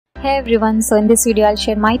Hey everyone, so in this video I'll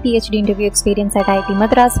share my PhD interview experience at IIT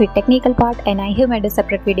Madras with technical part, and I have made a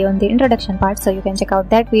separate video on the introduction part, so you can check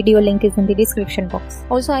out that video. Link is in the description box.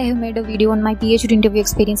 Also, I have made a video on my PhD interview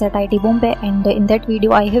experience at IIT Bombay, and in that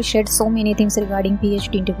video I have shared so many things regarding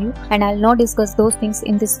PhD interview, and I'll not discuss those things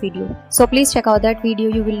in this video. So please check out that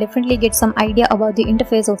video. You will definitely get some idea about the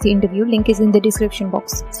interface of the interview. Link is in the description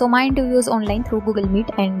box. So my interview is online through Google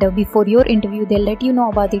Meet, and before your interview they'll let you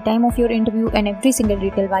know about the time of your interview and every single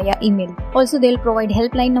detail via email. Also, they'll provide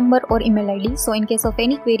helpline number or email ID, so in case of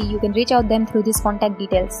any query you can reach out them through these contact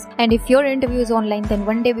details. And if your interview is online, then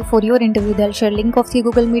one day before your interview they'll share link of the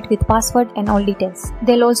Google Meet with password and all details.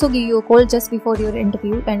 They'll also give you a call just before your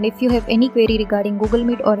interview, and if you have any query regarding Google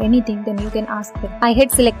Meet or anything, then you can ask them. I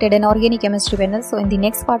had selected an organic chemistry panel, so in the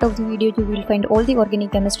next part of the video you will find all the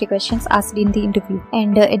organic chemistry questions asked in the interview.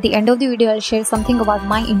 And at the end of the video I'll share something about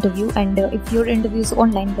my interview, and if your interview is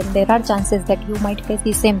online, then there are chances that you might face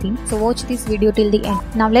the same thing. So watch this video till the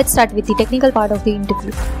end. Now let's start with the technical part of the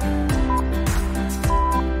interview.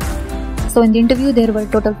 So in the interview there were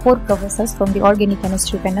total 4 professors from the organic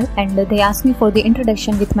chemistry panel, and they asked me for the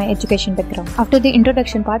introduction with my education background. After the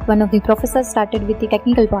introduction part, one of the professors started with the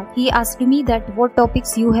technical part. He asked me that what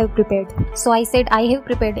topics you have prepared. So I said I have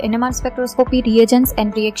prepared NMR spectroscopy, reagents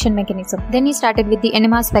and reaction mechanism. Then he started with the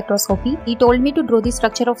NMR spectroscopy. He told me to draw the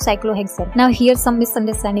structure of cyclohexane. Now here some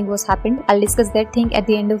misunderstanding was happened. I'll discuss that thing at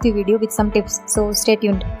the end of the video with some tips, so stay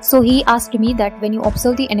tuned. So he asked me that when you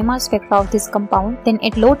observe the NMR spectra of this compound, then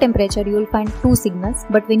at low temperature you will find 2 signals,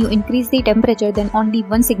 but when you increase the temperature then only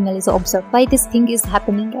 1 signal is observed. Why this thing is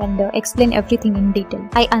happening, and explain everything in detail.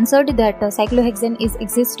 I answered that cyclohexane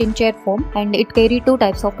exists in chair form, and it carries 2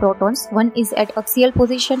 types of protons. One is at axial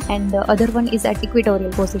position and the other one is at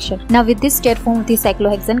equatorial position. Now with this chair form of the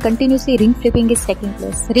cyclohexane, continuously ring flipping is taking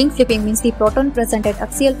place. Ring flipping means the proton present at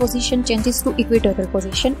axial position changes to equatorial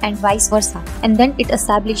position and vice versa, and then it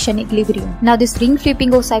establishes an equilibrium. Now this ring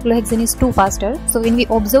flipping of cyclohexane is too faster, so when we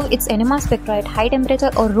observe its NMR spectra at high temperature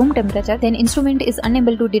or room temperature, then instrument is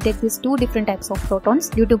unable to detect these 2 different types of protons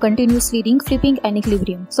due to continuously ring flipping and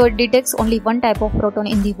equilibrium. So it detects only one type of proton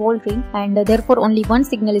in the whole ring, and therefore only one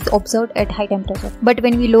signal is observed at high temperature. But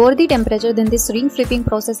when we lower the temperature, then this ring flipping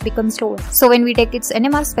process becomes slower. So when we take its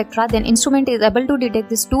NMR spectra, then instrument is able to detect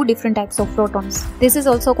these 2 different types of protons. This is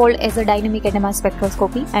also called as a dynamic NMR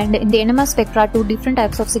spectroscopy, and in the NMR spectra 2 different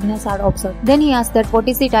types of signals are observed. Then he asked that what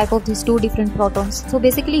is the type of these 2 different protons. So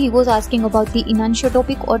basically he was asking about the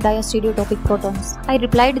enantiotopic or diastereotopic protons. I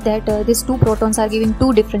replied that these 2 protons are giving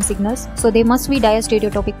 2 different signals, so they must be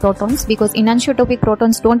diastereotopic protons, because enantiotopic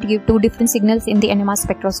protons don't give 2 different signals in the NMR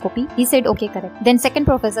spectroscopy. He said okay, correct. Then second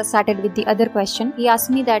professor started with the other question. He asked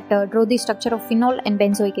me that draw the structure of phenol and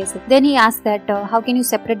benzoic acid. Then he asked that how can you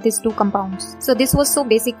separate these 2 compounds. So this was so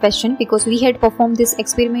basic question, because we had performed this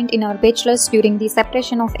experiment in our bachelor's during the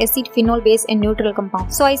separation of acid, phenol, base and neutral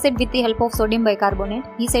compounds. So I said with the help of sodium bicarbonate.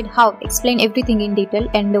 He said how, explain everything in detail,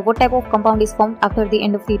 and what type of compound is formed after the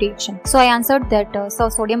end of the reaction. So I answered that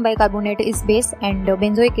sodium bicarbonate is base and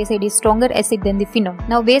benzoic acid is stronger acid than the phenol.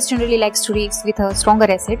 Now base generally likes to react with a stronger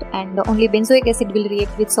acid, and only benzoic acid will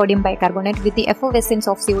react with sodium bicarbonate with the effervescence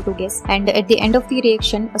of CO2 gas, and at the end of the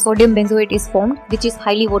reaction a sodium benzoate is formed, which is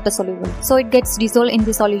highly water soluble. So it gets dissolved in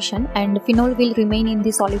the solution and phenol will remain in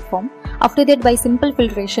the solid form. After that, by simple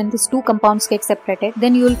filtration, these 2 compounds get separated.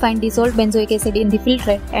 Then you will find dissolved benzoic acid in the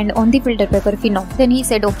filtrate and on the filter paper phenol. Then he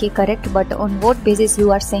said okay, correct, but on what basis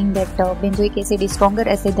you are saying that benzoic acid is stronger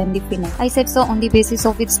acid than the phenol? I said so on the basis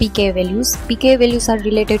of its pKa values. pKa values are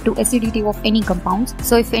related to acidity of any compounds.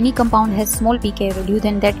 So if any compound has small pKa value,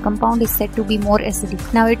 then that compound is said to be more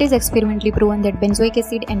acidic. Now it is experimentally proven that benzoic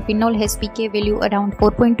acid and phenol has pKa value around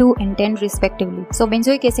 4.2 and 10 respectively. So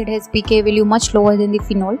benzoic acid has pKa value much lower than the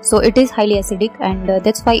phenol, so it is highly acidic, and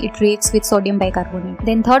that's why it reacts with sodium bicarbonate.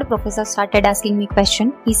 Then third professor started asking me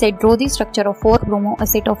question. He said draw the structure of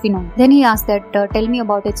 4-bromoacetophenone. Then he asked that tell me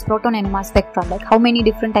about its proton NMR spectra, like how many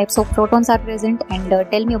different types of protons are present, and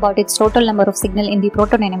tell me about its total number of signal in the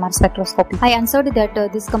proton NMR spectroscopy. I answered that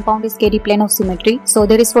this compound is carry plane of symmetry, so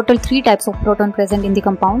there is total 3 types of proton present in the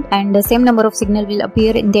compound, and the same number of signal will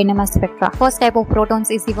appear in the NMR spectra. First type of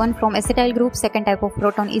protons is the one from acetyl group, second type of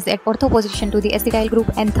proton is at ortho position to the acetyl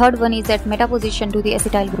group, and third one is at meta position to the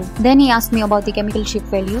acetyl group. Then he asked me about the chemical shift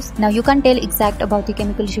values. Now you can't tell exact about the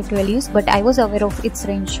chemical shift shift values, but I was aware of its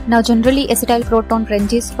range. Now generally acetyl proton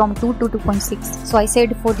ranges from 2 to 2.6. So I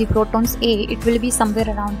said for the protons A, it will be somewhere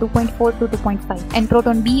around 2.4 to 2.5. And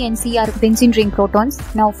proton B and C are benzene ring protons.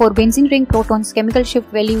 Now for benzene ring protons, chemical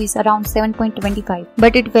shift value is around 7.25.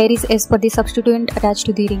 But it varies as per the substituent attached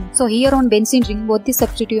to the ring. So here on benzene ring, both the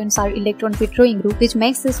substituents are electron withdrawing group, which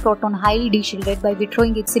makes this proton highly deshielded by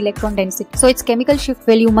withdrawing its electron density. So its chemical shift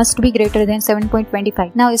value must be greater than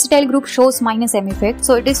 7.25. Now acetyl group shows minus M effect,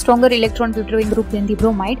 so it is stronger electron withdrawing group than the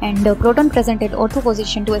bromide, and the proton present at ortho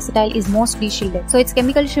position to acetyl is most deshielded. So its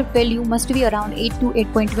chemical shift value must be around 8 to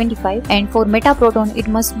 8.25, and for meta proton it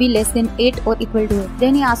must be less than 8 or equal to 8.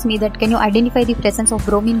 Then he asked me that can you identify the presence of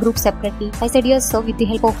bromine group separately? I said yes sir, with the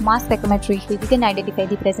help of mass spectrometry we can identify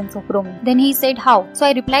the presence of bromine. Then he said how? So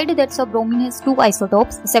I replied that sir, bromine has two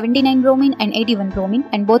isotopes, 79 bromine and 81 bromine,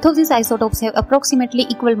 and both of these isotopes have approximately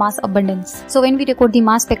equal mass abundance. So when we record the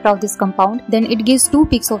mass spectra of this compound, then it gives two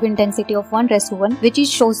peaks of intensity of 1:1, which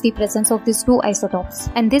shows the presence of these two isotopes.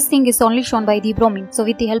 And this thing is only shown by the bromine. So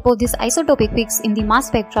with the help of this isotopic peaks in the mass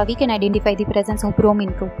spectra, we can identify the presence of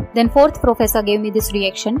bromine group. Then fourth professor gave me this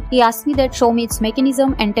reaction. He asked me that show me its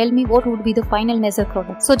mechanism and tell me what would be the final measure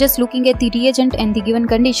product. So just looking at the reagent and the given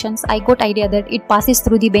conditions, I got idea that it passes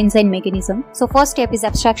through the benzene mechanism. So first step is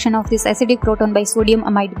abstraction of this acidic proton by sodium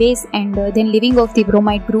amide base, and then leaving of the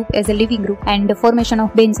bromide group as a leaving group, and the formation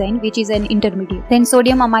of benzene, which is an intermediate. Then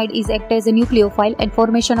sodium amide is act as a nucleophile, and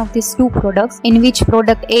formation of these two products, in which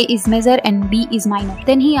product A is major and B is minor.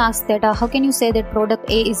 Then he asked that how can you say that product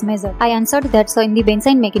A is major? I answered that so in the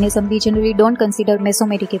benzene mechanism we generally don't consider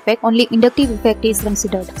mesomeric effect, only inductive effect is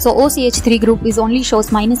considered. So OCH3 group is only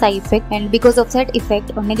shows minus I effect, and because of that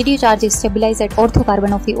effect a negative charge is stabilized at ortho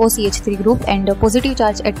carbon of the OCH3 group and a positive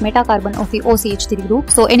charge at meta carbon of the OCH3 group.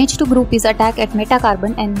 So NH2 group is attacked at meta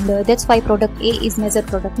carbon, and that's why product A is major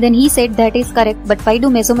product. Then he said that is correct, but why do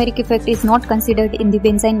mesomeric effect is not considered in the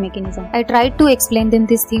benzene mechanism? I tried to explain them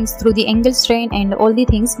these things through the angle strain and all the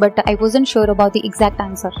things, but I wasn't sure about the exact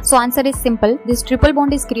answer. So answer is simple. This triple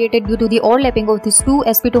bond is created due to the overlapping of these two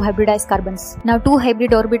sp2 hybridized carbons. Now two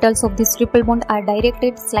hybrid orbitals of this triple bond are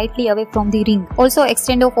directed slightly away from the ring. Also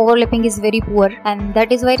extent of overlapping is very poor, and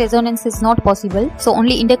that is why resonance is not possible. So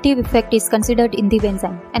only inductive effect is considered in the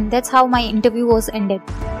benzene. And that's how my interview was ended.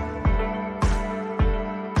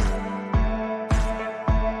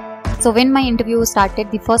 So when my interview started,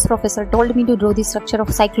 the first professor told me to draw the structure of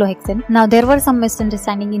cyclohexane. Now there were some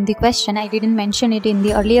misunderstanding in the question. I didn't mention it in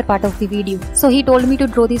the earlier part of the video. So he told me to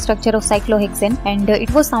draw the structure of cyclohexane, and it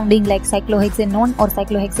was sounding like cyclohexanone or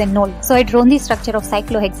cyclohexanol. So I drawn the structure of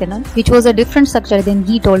cyclohexanone, which was a different structure than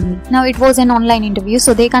he told me. Now it was an online interview,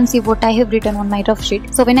 so they can't see what I have written on my rough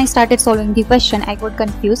sheet. So when I started solving the question, I got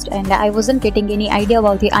confused and I wasn't getting any idea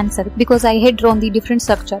about the answer because I had drawn the different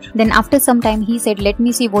structure. Then after some time he said, let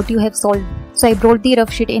me see what you have solved. So I brought the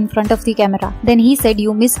rough sheet in front of the camera. Then he said,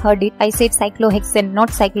 you misheard it. I said cyclohexane, not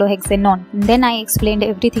cyclohexanone. And then I explained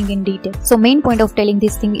everything in detail. So main point of telling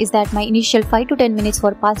this thing is that my initial 5 to 10 minutes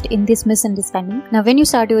were passed in this misunderstanding. Now when you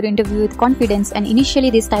start your interview with confidence and initially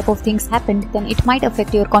this type of things happened, then it might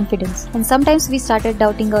affect your confidence. And sometimes we started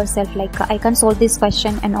doubting ourselves like I can't solve this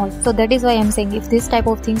question and all. So that is why I'm saying if this type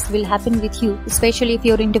of things will happen with you, especially if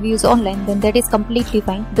your interview is online, then that is completely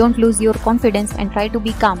fine. Don't lose your confidence and try to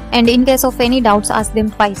be calm. And in case of any doubts, ask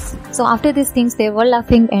them twice. So after these things they were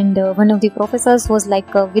laughing, and one of the professors was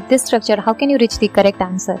like, with this structure how can you reach the correct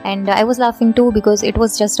answer? And I was laughing too because it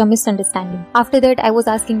was just a misunderstanding. After that I was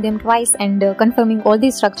asking them twice and confirming all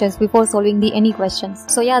these structures before solving any questions.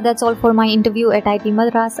 So yeah, that's all for my interview at IIT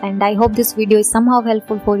Madras, and I hope this video is somehow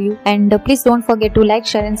helpful for you, and please don't forget to like,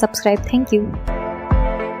 share and subscribe. Thank you.